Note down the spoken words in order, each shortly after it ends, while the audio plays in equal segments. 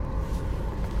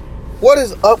What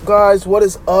is up, guys? What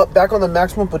is up? Back on the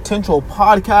Maximum Potential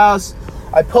podcast.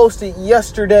 I posted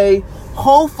yesterday.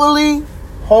 Hopefully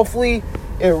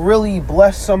it really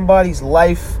blessed somebody's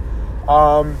life.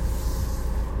 I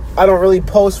don't really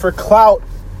post for clout.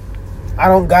 I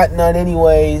don't got none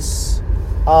anyways.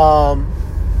 And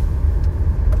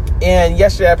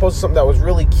yesterday I posted something that was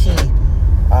really key.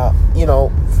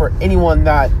 For anyone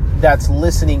that's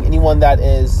listening, anyone that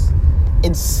is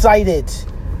incited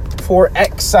for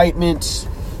excitement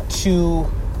to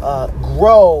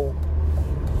grow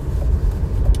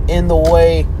in the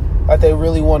way that they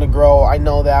really want to grow. I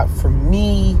know that for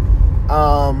me,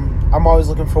 I'm always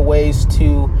looking for ways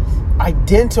to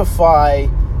identify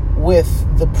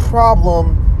with the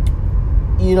problem,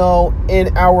 in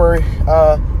our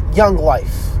young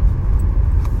life.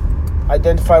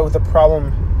 Identify with the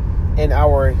problem in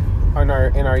our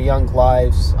young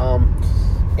lives.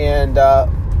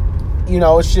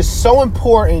 It's just so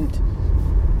important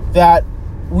that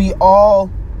we all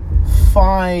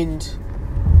find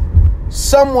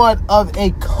somewhat of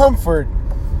a comfort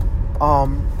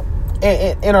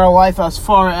in our life as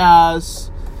far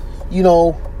as,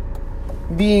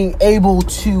 being able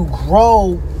to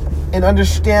grow and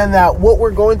understand that what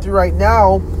we're going through right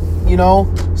now,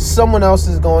 someone else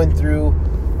is going through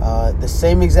the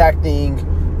same exact thing,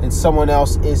 and someone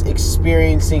else is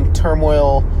experiencing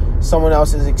turmoil. Someone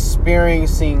else is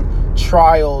experiencing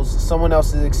trials. Someone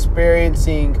else is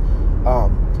experiencing,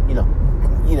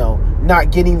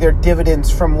 not getting their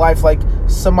dividends from life. Like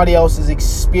somebody else is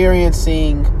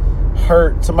experiencing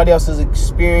hurt. Somebody else is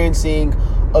experiencing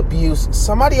abuse.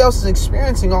 Somebody else is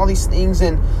experiencing all these things.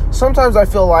 And sometimes I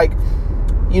feel like,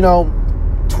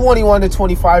 21 to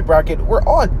 25 bracket, we're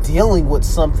all dealing with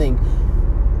something.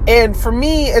 And for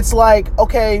me, it's like,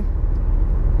 okay,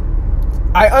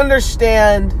 I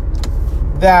understand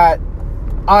that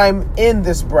I'm in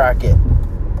this bracket.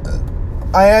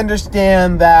 I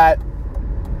understand that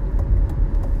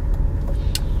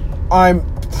I'm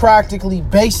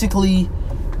basically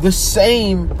the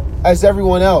same as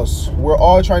everyone else. We're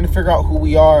all trying to figure out who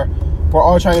we are. We're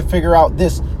all trying to figure out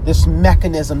this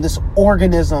mechanism, this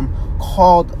organism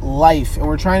called life. And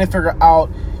we're trying to figure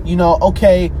out,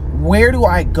 okay, where do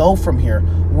I go from here?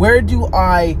 Where do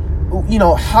I,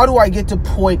 how do I get to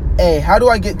point A? How do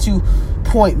I get to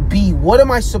point B? What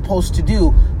am I supposed to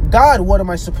do? God, what am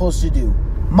I supposed to do?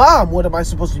 Mom, what am I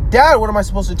supposed to do? Dad, what am I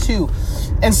supposed to do?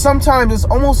 And sometimes it's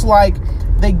almost like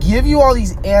they give you all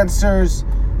these answers.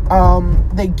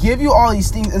 They give you all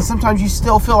these things, and sometimes you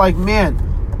still feel like, man,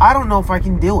 I don't know if I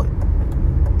can do it.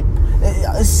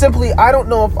 Simply, I don't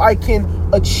know if I can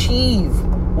achieve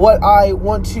what I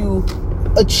want to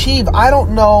achieve. I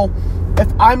don't know if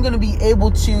I'm going to be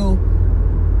able to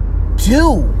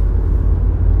do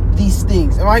these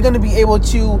things. Am I going to be able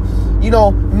to,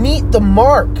 meet the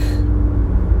mark?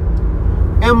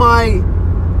 Am I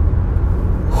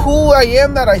who I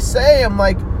am that I say? I'm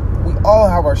like, we all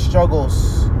have our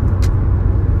struggles.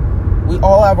 We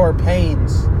all have our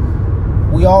pains.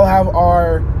 We all have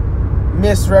our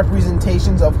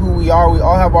misrepresentations of who we are. We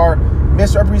all have our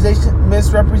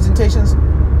misrepresentations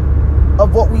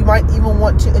of what we might even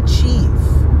want to achieve.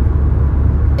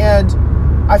 And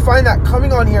I find that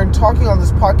coming on here and talking on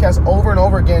this podcast over and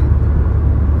over again,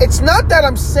 it's not that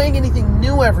I'm saying anything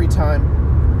new every time.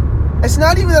 It's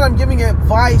not even that I'm giving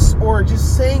advice or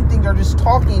just saying things or just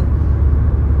talking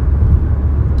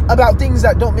about things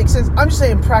that don't make sense. I'm just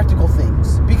saying practical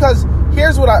things. Because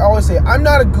here's what I always say. I'm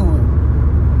not a guru.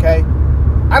 Okay?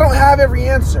 I don't have every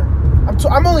answer.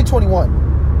 I'm only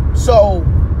 21. So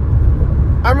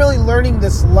I'm really learning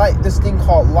this thing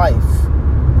called life.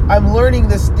 I'm learning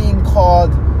this thing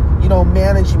called,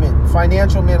 management,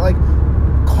 financial like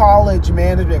college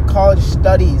management, college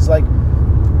studies.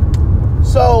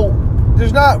 So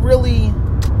there's not really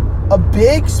a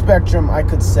big spectrum, I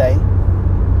could say.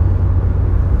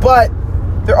 But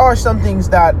there are some things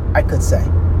that I could say.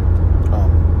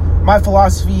 My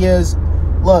philosophy is,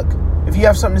 look, if you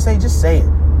have something to say, just say it.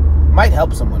 Might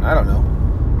help someone, I don't know.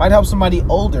 Might help somebody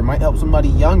older, might help somebody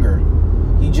younger.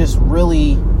 You just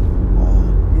really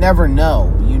never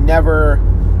know. You never,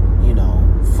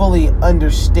 fully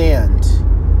understand.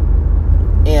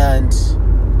 And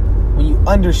when you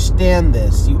understand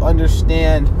this, you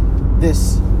understand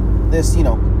this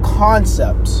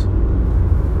concept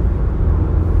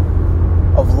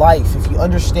of life. If you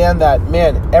understand that,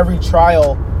 man, every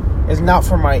trial is not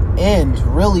for my end.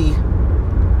 Really,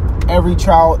 every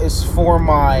trial is for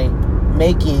my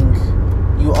making.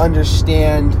 You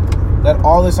understand that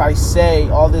all this I say,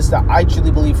 all this that I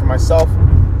truly believe for myself,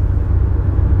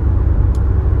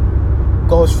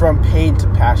 goes from pain to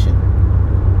passion.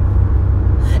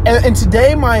 And And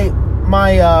today my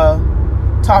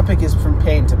topic is from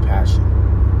pain to passion.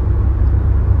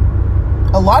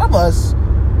 A lot of us,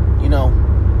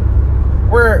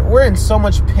 we're in so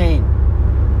much pain.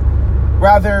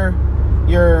 Rather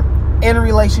you're in a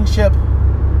relationship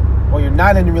or you're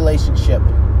not in a relationship.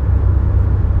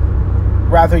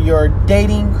 Rather you're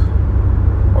dating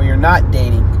or you're not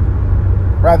dating.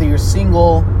 Rather you're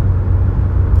single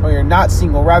or you're not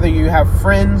single. Rather you have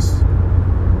friends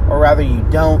or rather you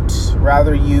don't.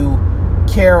 Rather you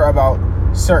care about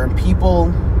certain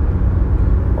people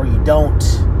or you don't.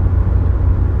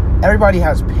 Everybody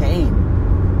has pain.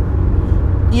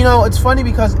 It's funny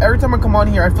because every time I come on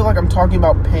here, I feel like I'm talking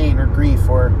about pain or grief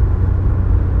or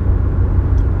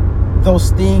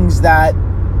those things that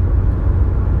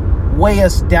weigh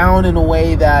us down in a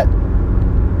way that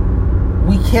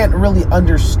we can't really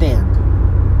understand,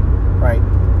 right?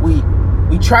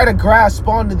 We try to grasp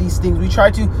onto these things. We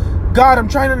try to, God, I'm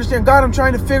trying to understand. God, I'm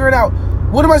trying to figure it out.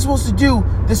 What am I supposed to do?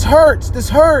 This hurts.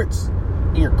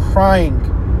 And you're crying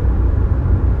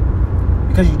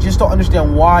because you just don't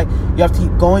understand why you have to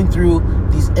keep going through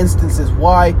these instances,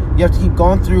 why you have to keep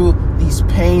going through these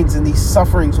pains and these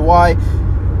sufferings, why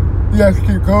you have to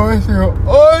keep going through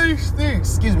all these things.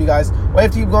 Excuse me, guys. Why you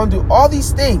have to keep going through all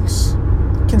these things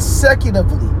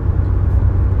consecutively.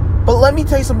 But let me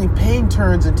tell you something. Pain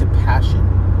turns into passion.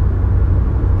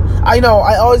 I know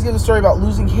I always give the story about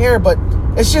losing hair, but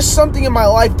it's just something in my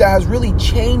life that has really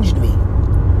changed me.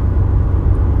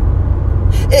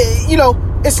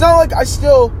 It's not like I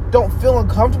still don't feel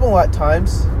uncomfortable at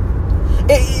times.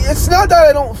 It's not that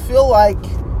I don't feel like,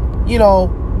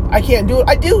 I can't do it.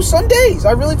 I do some days.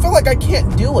 I really feel like I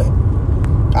can't do it.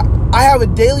 I have a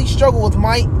daily struggle with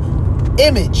my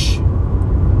image.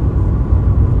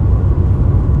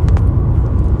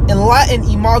 In Latin,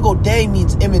 imago Dei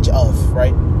means image of,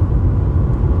 right?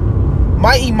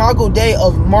 My imago Dei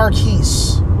of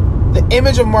Marquise, the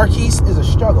image of Marquise is a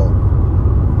struggle.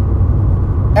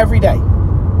 Every day.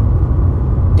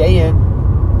 Day in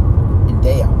and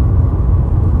day out.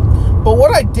 But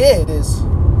what I did is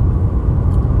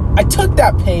I took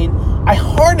that pain, I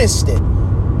harnessed it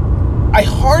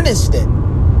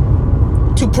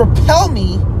to propel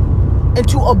me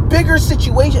into a bigger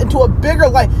situation, into a bigger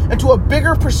life, into a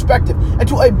bigger perspective,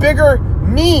 into a bigger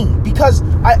me, because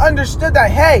I understood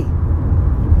that, hey,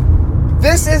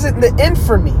 this isn't the end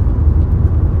for me.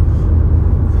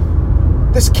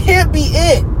 This can't be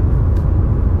it.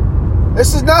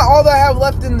 This is not all that I have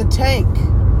left in the tank.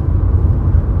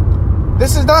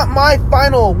 This is not my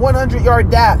final 100-yard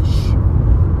dash.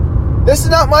 This is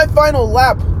not my final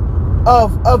lap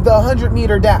of the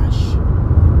 100-meter dash.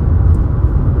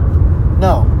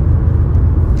 No.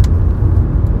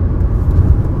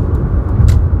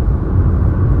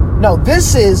 No,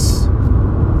 this is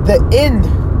the end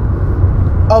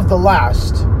of the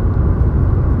last.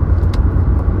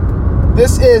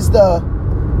 This is the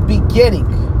beginning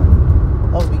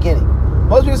of the beginning.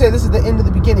 Most people say this is the end of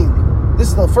the beginning. This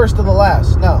is the first of the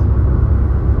last. No.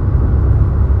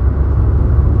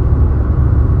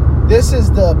 This is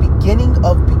the beginning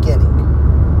of beginning.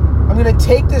 I'm going to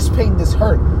take this pain, this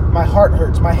hurt. My heart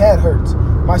hurts. My head hurts.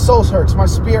 My soul hurts. My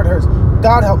spirit hurts.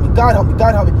 God help me. God help me.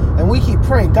 God help me. And we keep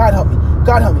praying. God help me.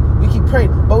 God help me. We keep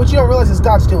praying. But what you don't realize is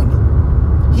God's doing it.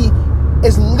 He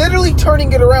is literally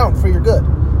turning it around for your good.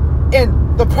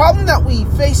 And the problem that we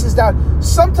face is that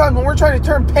sometimes when we're trying to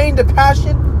turn pain to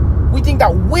passion, we think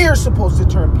that we're supposed to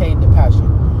turn pain to passion.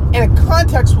 In a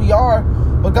context, we are.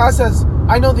 But God says,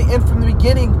 I know the end from the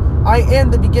beginning. I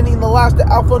am the beginning and the last, the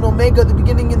Alpha and Omega, the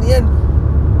beginning and the end.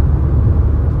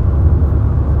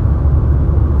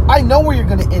 I know where you're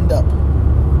going to end up.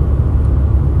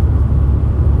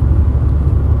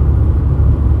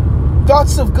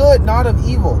 Thoughts of good, not of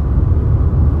evil.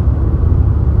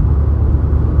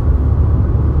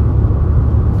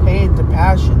 Pain to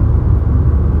passion.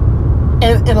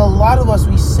 And a lot of us,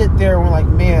 we sit there and we're like,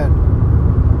 man,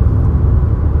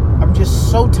 I'm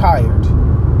just so tired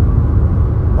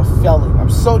of failing. I'm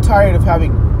so tired of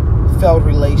having failed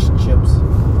relationships.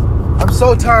 I'm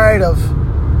so tired of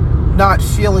not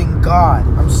feeling God.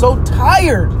 I'm so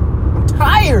tired. I'm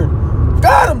tired.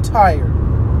 God, I'm tired.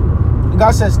 And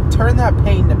God says, turn that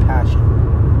pain to passion.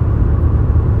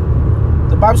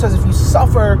 The Bible says if you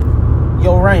suffer,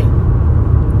 you'll reign.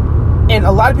 And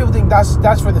a lot of people think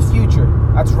that's for the future.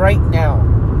 That's right now.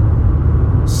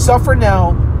 Suffer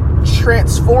now,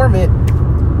 transform it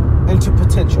into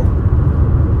potential.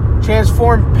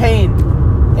 Transform pain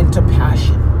into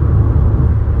passion.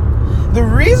 The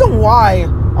reason why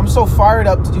I'm so fired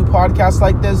up to do podcasts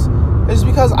like this is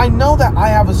because I know that I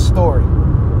have a story.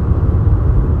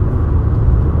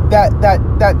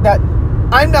 that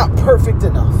I'm not perfect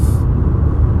enough.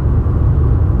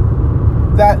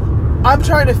 That I'm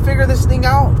trying to figure this thing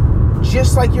out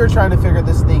just like you're trying to figure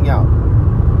this thing out.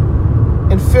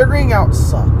 And figuring out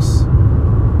sucks.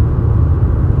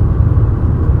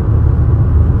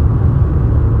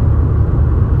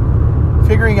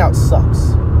 Figuring out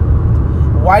sucks.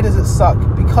 Why does it suck?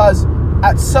 Because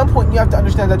at some point you have to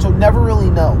understand that you'll never really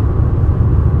know.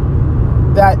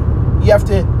 That you have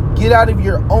to get out of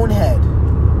your own head.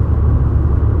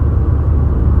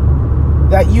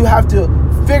 That you have to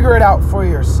figure it out for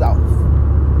yourself.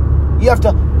 You have to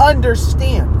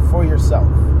understand for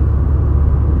yourself.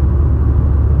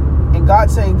 And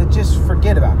God's saying to just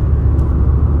forget about it.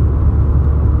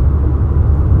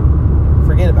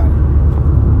 Forget about it.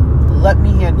 Let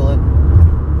me handle it.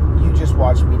 You just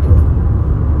watch me do it.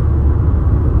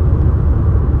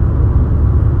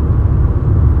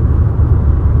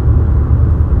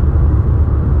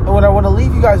 And what I want to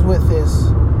leave you guys with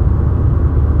is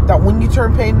that when you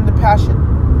turn pain into passion,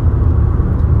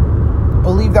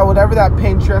 believe that whatever that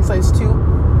pain translates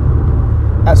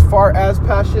to, as far as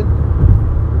passion,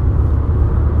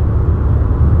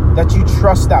 that you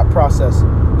trust that process.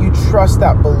 You trust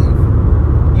that belief.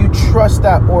 You trust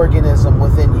that organism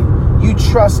within you. You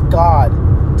trust God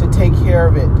to take care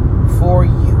of it for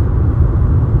you.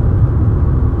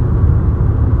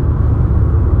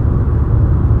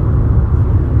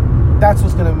 That's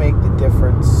what's going to make the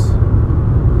difference.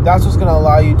 That's what's going to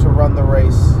allow you to run the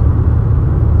race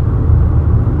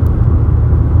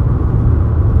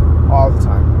all the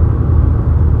time.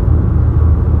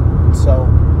 So,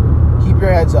 keep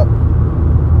your heads up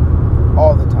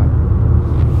all the time.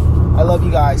 I love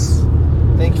you guys.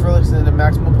 Thank you for listening to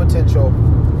Maximum Potential,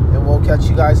 and we'll catch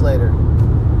you guys later.